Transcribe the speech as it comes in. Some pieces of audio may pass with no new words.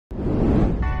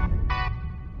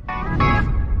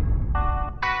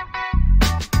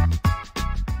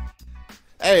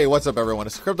Hey, what's up everyone?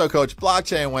 It's Crypto Coach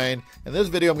Blockchain Wayne. In this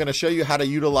video, I'm going to show you how to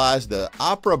utilize the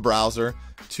Opera browser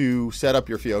to set up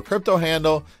your FIO Crypto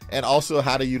Handle and also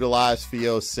how to utilize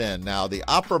FIO Send. Now, the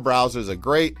Opera browser is a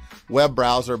great web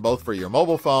browser both for your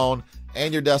mobile phone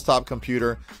and your desktop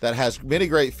computer that has many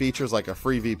great features like a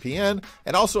free VPN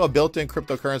and also a built-in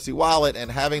cryptocurrency wallet,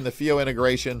 and having the FIO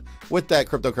integration with that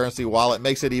cryptocurrency wallet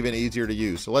makes it even easier to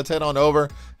use. So let's head on over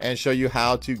and show you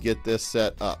how to get this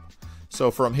set up. So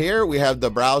from here, we have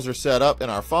the browser set up in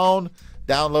our phone,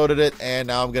 downloaded it, and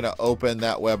now I'm going to open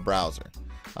that web browser.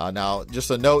 Now,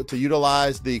 just a note, to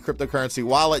utilize the cryptocurrency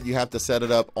wallet, you have to set it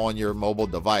up on your mobile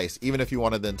device, even if you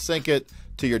want to then sync it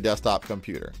to your desktop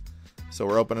computer. So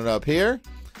we're opening up here,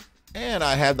 and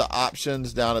I have the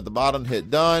options down at the bottom. Hit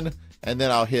done, and then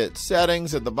I'll hit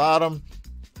settings at the bottom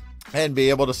and be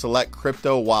able to select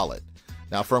crypto wallet.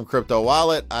 Now from crypto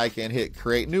wallet, I can hit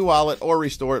create new wallet or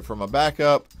restore it from a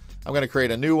backup. I'm going to create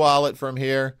a new wallet from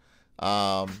here.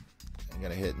 I'm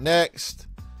going to hit next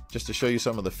just to show you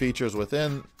some of the features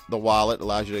within the wallet. It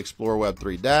allows you to explore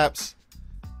Web3 dApps.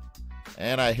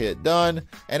 And I hit done,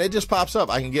 and it just pops up.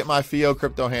 I can get my FIO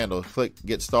Crypto Handle. Click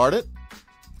get started,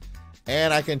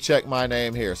 and I can check my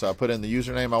name here. So I put in the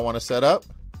username I want to set up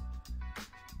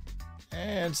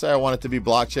and say I want it to be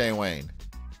Blockchain Wayne.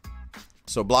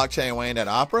 So Blockchain Wayne at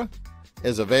Opera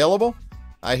is available.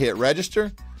 I hit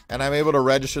register, and I'm able to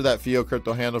register that FIO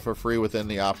Crypto Handle for free within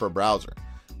the Opera browser.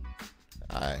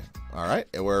 All right,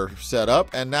 we're set up,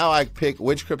 and now I pick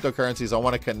which cryptocurrencies I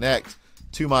want to connect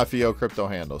to my FIO Crypto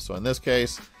Handle. So in this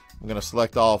case, I'm going to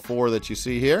select all four that you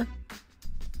see here.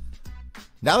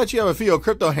 Now that you have a FIO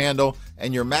Crypto Handle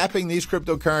and you're mapping these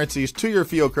cryptocurrencies to your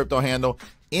FIO Crypto Handle,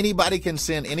 anybody can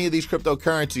send any of these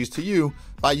cryptocurrencies to you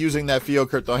by using that FIO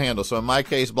Crypto Handle. So in my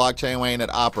case, Blockchain Wayne at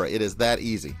Opera, it is that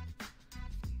easy.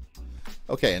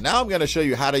 Okay, and now I'm going to show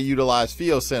you how to utilize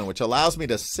FIO Send, which allows me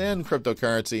to send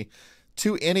cryptocurrency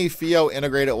to any FIO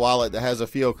integrated wallet that has a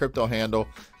FIO Crypto Handle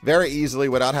very easily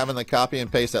without having to copy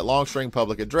and paste that long string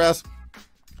public address.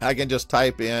 I can just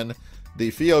type in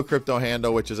the FIO Crypto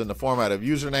Handle, which is in the format of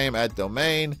username at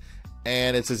domain,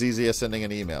 and it's as easy as sending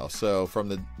an email. So from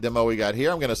the demo we got here,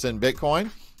 I'm going to send Bitcoin.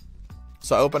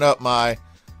 So I open up my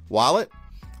wallet,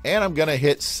 and I'm going to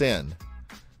hit send.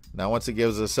 Now, once it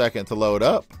gives it a second to load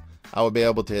up, I will be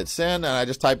able to hit send, and I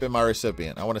just type in my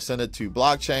recipient. I want to send it to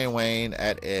Blockchain Wayne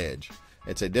at Edge.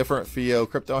 It's a different FIO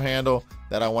Crypto Handle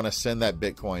that I want to send that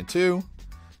Bitcoin to.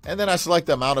 And then I select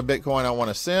the amount of Bitcoin I want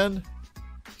to send.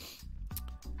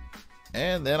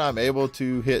 And then I'm able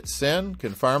to hit send,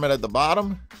 confirm it at the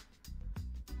bottom.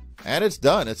 And it's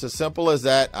done. It's as simple as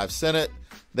that. I've sent it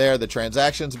there. The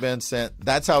transaction's been sent.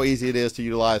 That's how easy it is to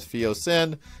utilize FIO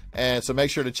Send. And so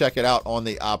make sure to check it out on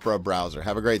the Opera browser.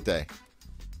 Have a great day.